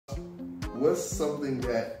what's something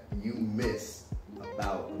that you miss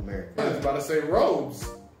about America? I was about to say roads.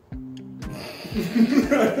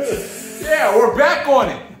 Yeah, we're back on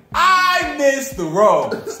it. I miss the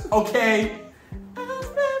roads, okay? I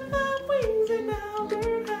spread my wings and now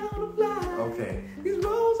learn how to fly. Okay. These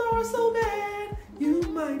roads are so bad, you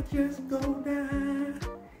might just go down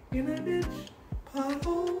in a ditch,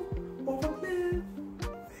 pothole, off a cliff.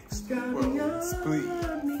 Fix the roads, please.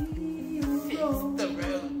 Fix the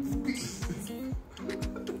roads, please.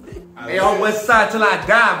 Hey, on West Side till I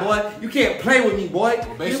die, boy. You can't play with me, boy.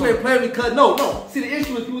 You can't play with me because, no. See, the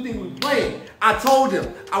issue is people think we playing. I told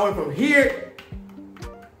them, I went from here.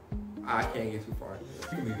 I can't get too far.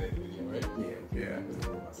 You can leave that video, right? Yeah.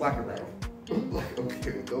 Slack around.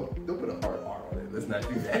 Okay, don't put a hard R on it. Let's not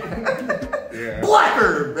do that. Yeah.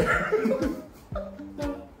 Blacker!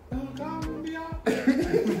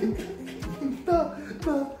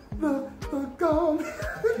 Gone.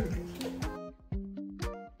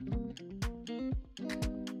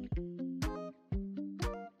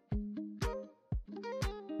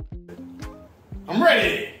 I'm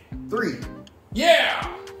ready. 3. Yeah.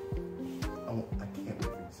 I can't wait for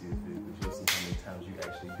you to see this video because you'll see how many times you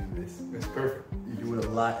actually do this. That's perfect. You do it a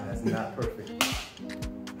lot and that's not perfect.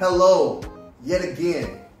 Hello, yet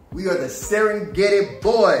again. We are the Serengeti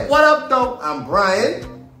Boys. What up, though? I'm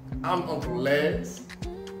Brian. I'm Uncle Les.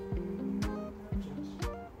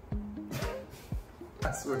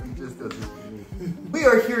 I swear he just does this for me. We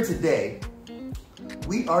are here today.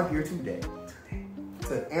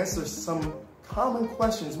 To answer some common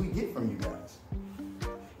questions we get from you guys.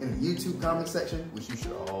 In the YouTube comment section, which you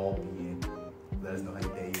should all be in. Let us know how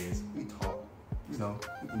your day is. We talk. You know,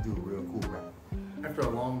 we can do a real cool rap. After a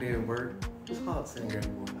long day of work, it's hot sitting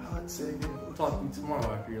everywhere. Hot Serengeti. We'll talk to you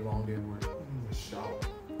tomorrow after your long day of work. Shower.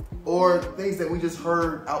 Or things that we just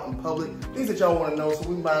heard out in public, things that y'all want to know, so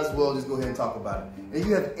we might as well just go ahead and talk about it. And if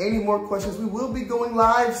you have any more questions, we will be going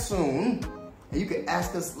live soon. And you can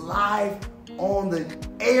ask us live on the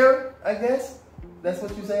air, I guess. That's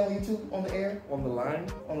what you say on YouTube, on the air? On the line?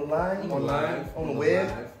 On the line? On the live? On the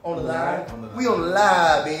web? On the live? On the live. We on the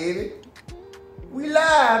live, baby. We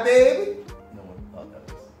live, baby. No one thought that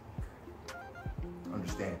was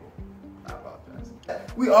understandable. I apologize.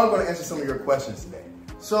 We are going to answer some of your questions today.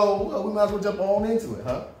 So we might as well jump on into it,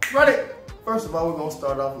 huh? Run it! First of all, we're going to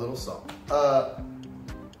start off a little song.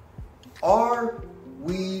 Are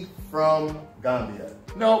we from Gambia?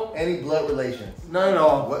 No. Any blood relations? None at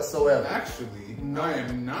all. Whatsoever. Actually, I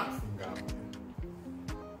am not from Gambia.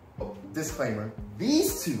 Oh, disclaimer,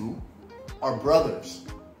 these two are brothers.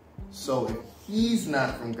 So if he's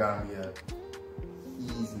not from Gambia,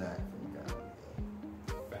 he's not from Gambia.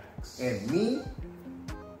 Facts. And me,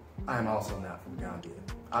 I'm also not from Gambia.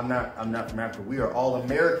 I'm not from Africa. We are all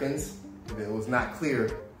Americans. If it was not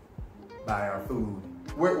clear by our food.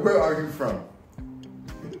 Where are you from?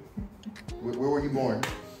 Where were you born?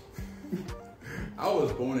 I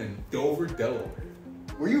was born in Dover, Delaware.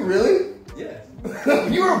 Were you really? Yes.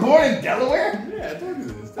 You were born in Delaware? Yeah, I told you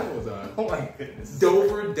this. That was Oh my goodness.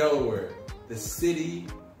 Dover, Delaware. The city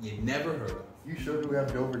you never heard of. You sure do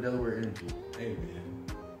have Dover, Delaware energy. Hey, man.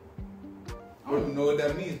 I don't even know what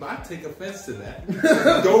that means, but I take offense to that.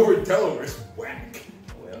 Dover, Delaware is whack.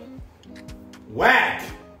 Well, Whack!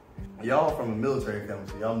 y'all from a military family,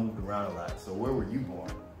 so y'all moved around a lot. So where were you born?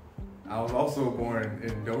 I was also born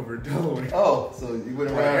in Dover, Delaware. Oh, so you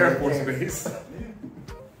went On around Air Force Base.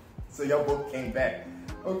 So y'all both came back.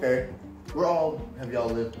 Okay. Have y'all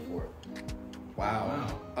lived before? Wow.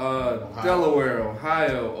 Delaware,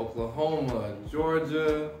 Ohio, Oklahoma,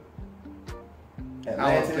 Georgia,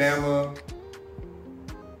 Atlantis? Alabama.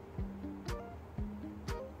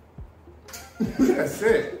 That's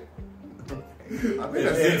it. I think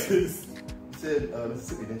that's it. You said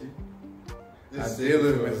Mississippi, didn't you? I did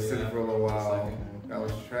live in Mississippi for a little while. That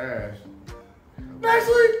was trash.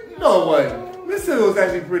 Actually, you know what? Mississippi was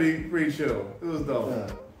actually pretty chill. It was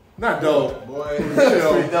dope. Not dope. Boy, It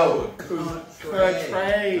was pretty dope. Country.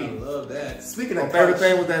 I love that. Speaking My of favorite country,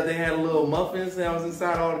 thing was that they had little muffins that was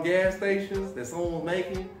inside all the gas stations that someone was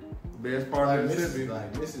making. Best part of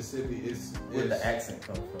Mississippi. Mississippi is where the accent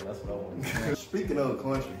comes from, that's what I want to know. Speaking of the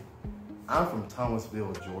country, I'm from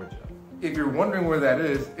Thomasville, Georgia. If you're wondering where that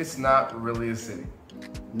is, it's not really a city.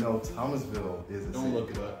 No, Thomasville is a city. Don't look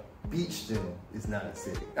it up. Beachton is not a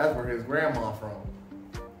city. That's where his grandma from.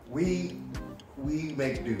 We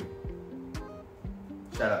make do.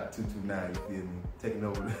 Shout out to 229, you feel me? Taking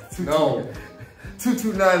over the No.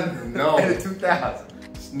 229 No. in the 2000.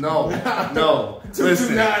 No. No.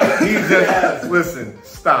 Listen. 229. He just listen.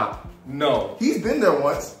 Stop. No. He's been there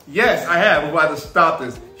once. Yes, I have. I'm about to stop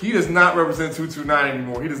this. He does not represent 229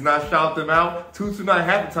 anymore. He does not shout them out. 229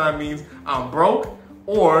 half the time means I'm broke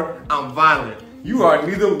or I'm violent. You are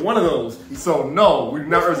neither one of those. So no, we do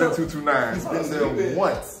not represent 229. He's been there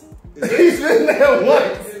once. He's been there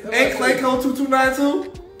once. Ain't Clayco 229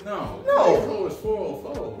 too? No. No. Clayco is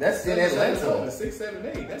 404. That's in Atlanta.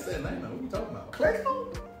 678. That's Atlanta. What are you talking about?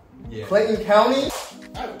 Clayco? Yeah. Clayton County?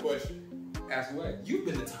 I have a question. Ask away. You've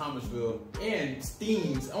been to Thomasville and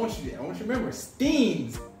Steens. I want you to remember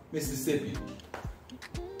Steens, Mississippi.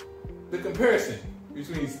 The comparison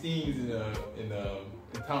between Steens and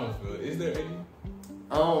Thomasville, is there any?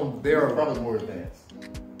 They're probably more advanced.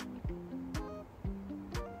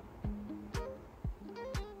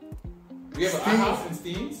 We have a house in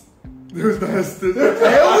Steens. There's not a still.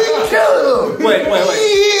 Hell, we killed him! Wait.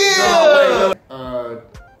 Yeah! No, wait.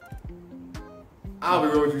 I'll be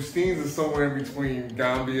real with you. Steens is somewhere in between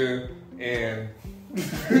Gambia and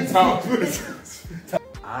Thomasville.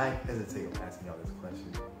 I hesitate on asking y'all this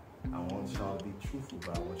question. I want y'all to be truthful,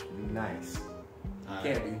 but I want you to be nice.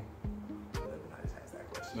 Can't be. Let me not just ask that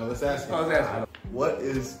question. No, let's ask you. What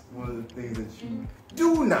is one of the things that you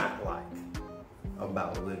do not like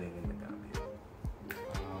about living in the Gambia?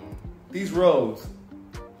 These roads.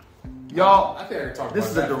 Y'all, I think I can talk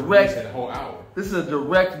this about is a that direct- for a whole hour. this is a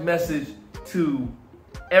direct message to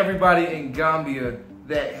everybody in Gambia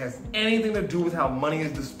that has anything to do with how money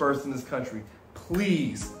is dispersed in this country.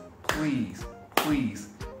 Please, please, please,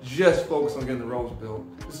 just focus on getting the roads built.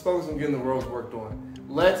 Just focus on getting the roads worked on.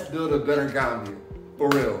 Let's build a better Gambia. For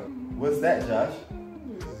real. What's that, Josh?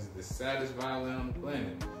 This is the saddest violin on the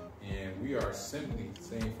planet. And we are simply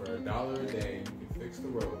saying for $1 a day, you can fix the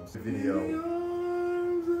roads. The video.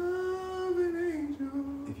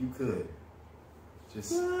 If you could,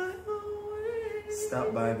 just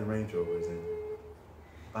stop by the Range Rovers and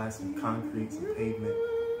buy some concrete, some pavement,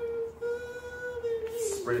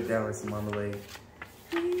 spread it down like some marmalade.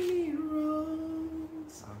 I'm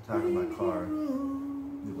talking my car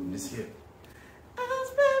doing this here.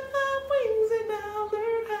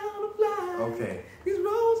 Okay. These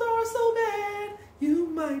roads are so bad, you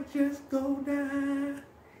might just go down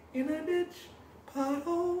in a ditch,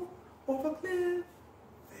 pothole, off a cliff.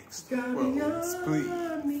 Fix the roads, please.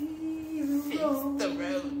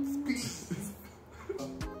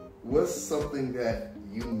 What's something that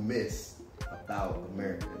you miss about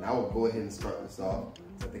America? And I will go ahead and start this off,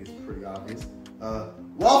 because I think it's pretty obvious.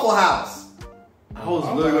 Waffle House. I was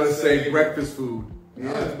literally going to say breakfast food. I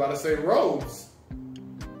was about to say roads.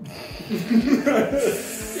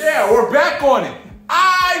 Yeah, we're back on it.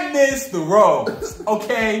 I miss the roads,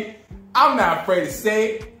 okay? I'm not afraid to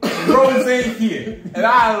say it. The roads ain't here, and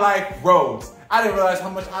I like roads. I didn't realize how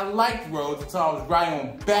much I liked roads until I was riding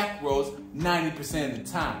on back roads 90% of the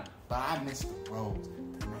time. But I miss the roads,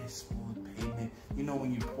 the nice smooth pavement. You know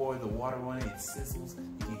when you pour the water on it, it sizzles.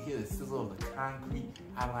 You can hear the sizzle of the concrete.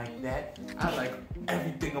 I like that. I like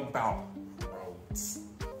everything about roads.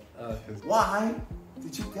 Why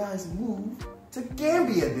did you guys move to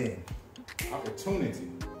Gambia then? Opportunity.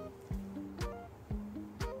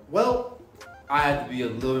 Well, I had to be a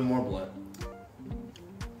little bit more blunt.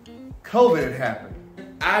 COVID had happened.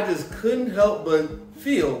 I just couldn't help but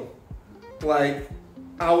feel like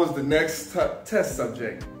I was the next test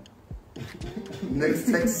subject. Next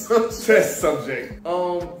test subject. Test subject.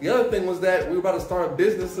 The other thing was that we were about to start a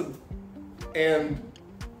business and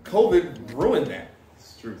COVID ruined that.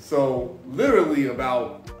 It's true. So literally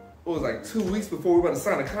about, it was like 2 weeks before we were about to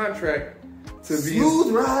sign a contract to be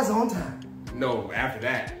Smooth rise on time. No, after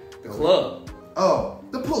that, the club. Oh,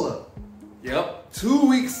 the pull-up. Yep. 2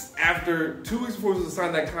 weeks before we was to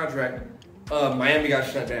sign that contract, Miami got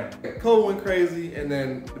shut down. COVID went crazy, and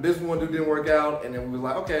then the business we wanted to do didn't work out, and then we was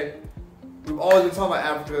like, okay, we've always been talking about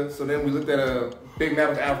Africa, so then we looked at a big map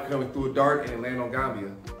of Africa, we threw a dart, and it landed on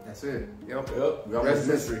Gambia. That's it. Yep. We almost Rest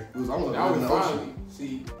missed history. it. Was almost Now in we the finally, ocean.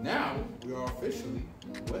 see, now we are officially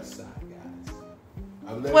West Side guys.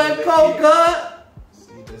 Wet coca!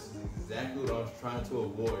 See, this is exactly what I was trying to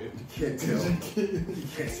avoid. You can't tell. You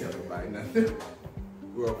can't tell nobody nothing.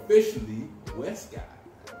 We're officially West Side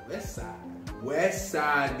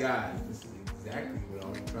guys. This is exactly what I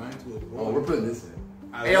was trying to avoid. Oh, we're putting this in.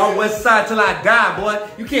 Hey, on West Side till I die, boy.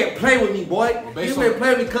 You can't play with me, boy. You can't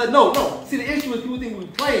play with me, cuz no. See, the issue is people think we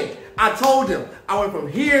playing. I told them. I went from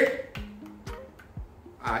here.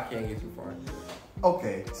 I can't get too far.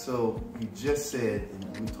 Okay, so you just said,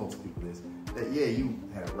 and we told some people this, that yeah, you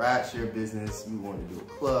had a rideshare business, you wanted to do a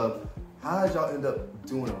club. How did y'all end up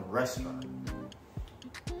doing a restaurant?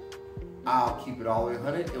 I'll keep it all the way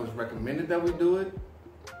 100. It was recommended that we do it.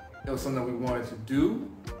 It was something that we wanted to do.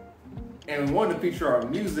 And we wanted to feature our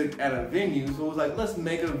music at a venue, so it was like, let's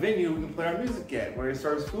make a venue we can play our music at, where it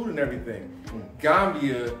serves food and everything.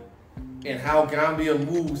 Gambia and how Gambia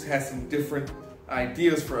moves had some different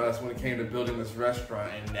ideas for us when it came to building this restaurant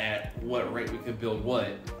and at what rate we could build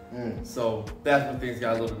what. So that's when things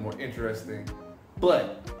got a little bit more interesting.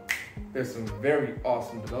 But there's some very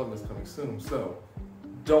awesome developments coming soon, so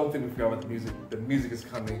don't think we forgot about the music. The music is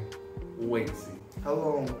coming. Wait and see. How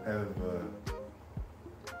long have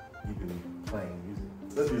you been playing music?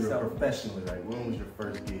 Let's be real professionally. Like, when was your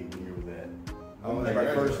first gig? What year was that? Like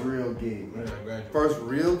my first real gig. First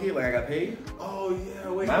real gig? Like I got paid? Oh yeah,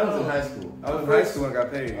 wait. Mine was in high school. I was in high school and I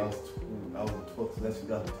got paid. I was in 12th, so that's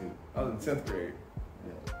 2002. I was in 10th grade.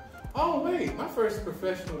 Yeah. Oh wait, my first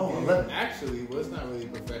professional gig 11. actually was not really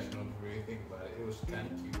professional if you really think about it. It was kind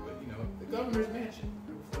of cute, but you know, the governor's mansion.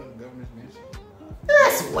 Before the governor's mansion.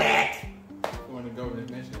 That's whack. Before the governor's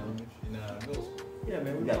mansion in middle school. Yeah,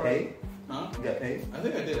 man. You got paid? Huh? You got paid? I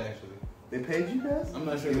think I did actually. They paid you guys? I'm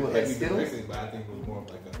not sure You if were they like paid me skills? directly, but I think it was more of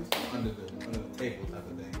like a under the table type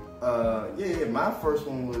of thing. Yeah. My first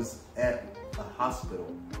one was at a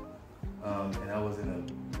hospital, and I was in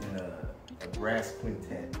a brass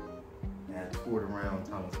quintet, and I toured around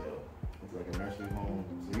Thomasville. It was like a nursery home,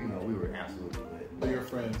 so you know we were absolutely lit. All your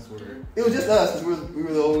friends were. It was just us, because we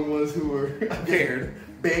were the only ones who were cared,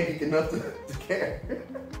 big enough to care.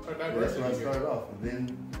 That's when I started off, and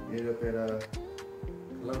then ended up at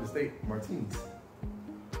Columbus State. Martine's.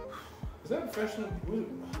 Is that professional?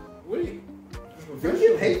 What are you? Did you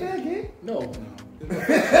get paid for that gig? No.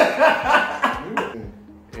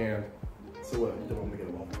 And So what? You don't want to get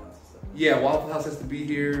a Waffle House and stuff? yeah, Waffle House has to be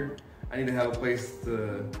here. I need to have a place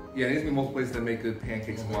to. Yeah, there needs to be multiple places that make good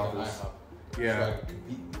pancakes and waffles. Yeah,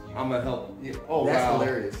 I'm gonna help. Yeah. Oh That's wow,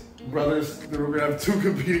 hilarious. brothers! We're gonna have two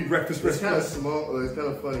competing breakfast It's kind of restaurants. small. It's kind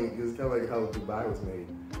of funny because it's kind of like how Dubai was made.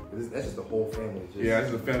 That's just the whole family. Just, Yeah, this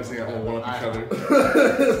is a family thing. I all one up each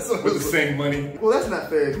other So with the same money. well, that's not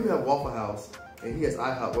fair. If you have Waffle House and he has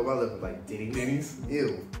IHOP, what am I left with? Like Denny's?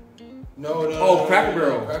 Ew. No. Oh, Cracker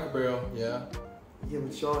Barrel. Cracker Barrel, yeah. Yeah,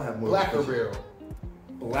 but y'all have more. Blacker Barrel.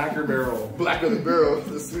 Blacker Barrel. Blacker the barrel,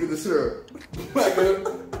 the sweeter the syrup.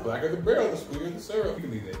 Blacker the barrel, the sweeter the syrup. You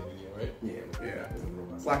can leave that in the video, right? Yeah.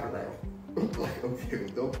 Blacker Barrel. Like, okay,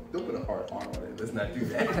 don't put a hard R on it. Let's not do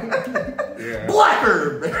that. Yeah.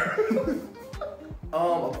 Blacker barrel.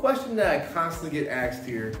 A question that I constantly get asked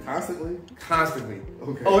here. Constantly? Constantly.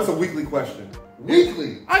 Okay. Oh, it's a weekly question.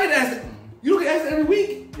 Weekly. I get asked it. You don't get asked it every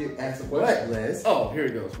week? Get asked what, Les? Oh, here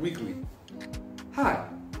it goes. Weekly. Hi.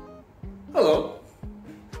 Hello.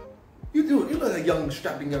 You look like a young,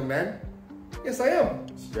 strapping young man. Yes, I am.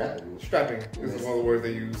 Strapping. Strapping is one of the words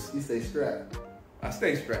they use. You say strap. I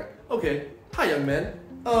stay strapped. Okay. Hi, young man.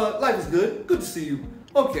 Life is good. Good to see you.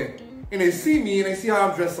 Okay. And they see me and they see how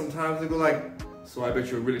I'm dressed sometimes. They go like, so I bet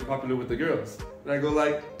you're really popular with the girls. And I go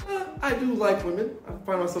like, I do like women. I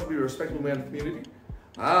find myself to be a respectable man in the community.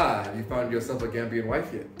 Ah, you found yourself a Gambian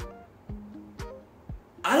wife yet?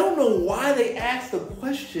 I don't know why they asked a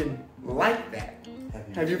question like that.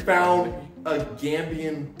 Have you found a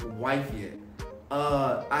Gambian wife yet?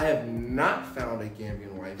 I have not found a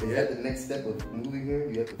Gambian wife Is yet. that the next step of moving here?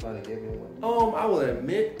 You have to find a Gambian wife? I will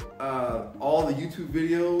admit, all the YouTube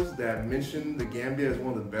videos that mention the Gambia as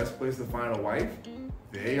one of the best places to find a wife,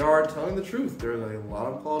 they are telling the truth. There's a lot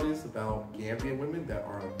of qualities about Gambian women that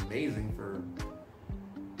are amazing for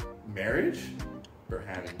marriage, for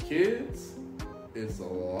having kids. It's a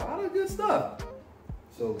lot of good stuff.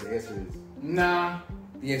 So the answer is Nah.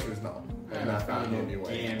 The answer is no. I have not found a Gambian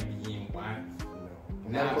wife. Gambian wife.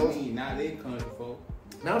 no. Not me, not they country folk.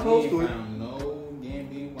 Not opposed to We it. ain't found no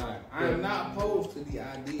Gambian wife. I am not opposed to the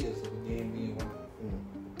ideas of a Gambian wife.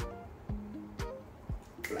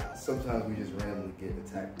 Sometimes we just randomly get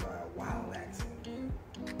attacked by a wild accent.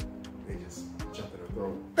 They just jump in our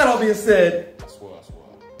throat. That all being said, I swear.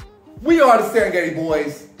 we are the Serengeti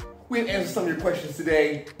Boys. We've answered some of your questions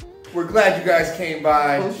today. We're glad you guys came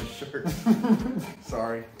by. Post your shirt.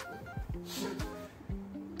 Sorry.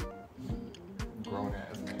 Grown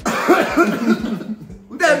ass man.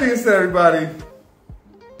 With that being said, everybody.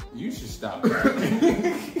 You should stop.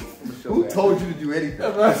 Who told you to do anything?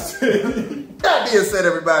 That's That being said,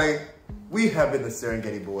 everybody, we have been the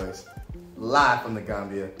Serengeti Boys, live from the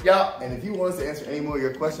Gambia. Yup. And if you want us to answer any more of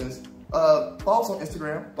your questions, follow us on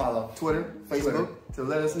Instagram, Follow. Twitter, Facebook, to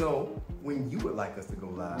let us know when you would like us to go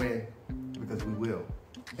live. When? Because we will.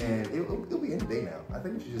 And it'll be any day now. I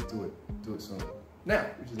think we should just do it soon. Now.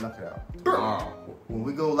 We should knock it out. Tomorrow. When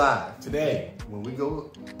we go live. Today. When we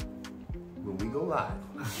go live.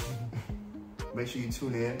 Make sure you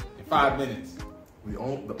tune in. In 5 minutes. The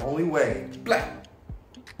only way Black.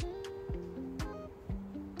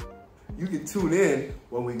 you can tune in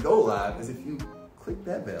when we go live is if you click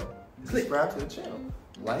that bell, subscribe to the channel,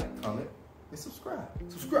 like, comment, and subscribe.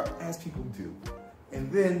 Subscribe, as people do.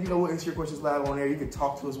 And then, you know, we'll answer your questions live on air. You can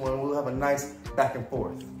talk to us we'll have a nice back and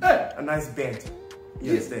forth. Hey. A nice banter.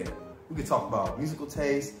 You understand? We can talk about musical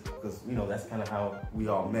taste, because, you know, that's kind of how we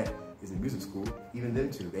all met, is in music school. Even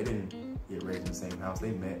them two, they didn't get raised in the same house.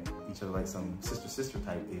 They met each other like some sister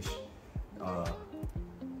type-ish.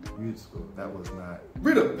 Music school. That was not.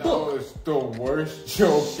 Read a book. That was the worst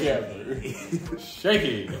joke ever.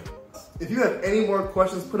 Shaky. If you have any more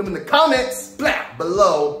questions, put them in the comments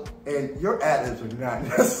below. And your ad-libs are not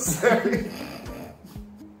necessary.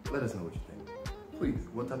 Let us know what you think. Please,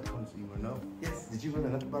 what type of comments do you want to know? Yes. Did you learn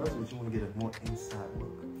enough about us, or did you want to get a more inside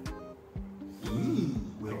look? We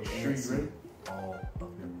will answer all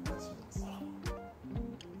of your questions.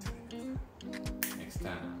 Next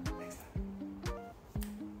time.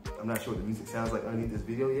 I'm not sure what the music sounds like underneath this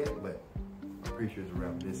video yet, but I'm pretty sure it's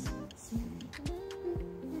around this speed.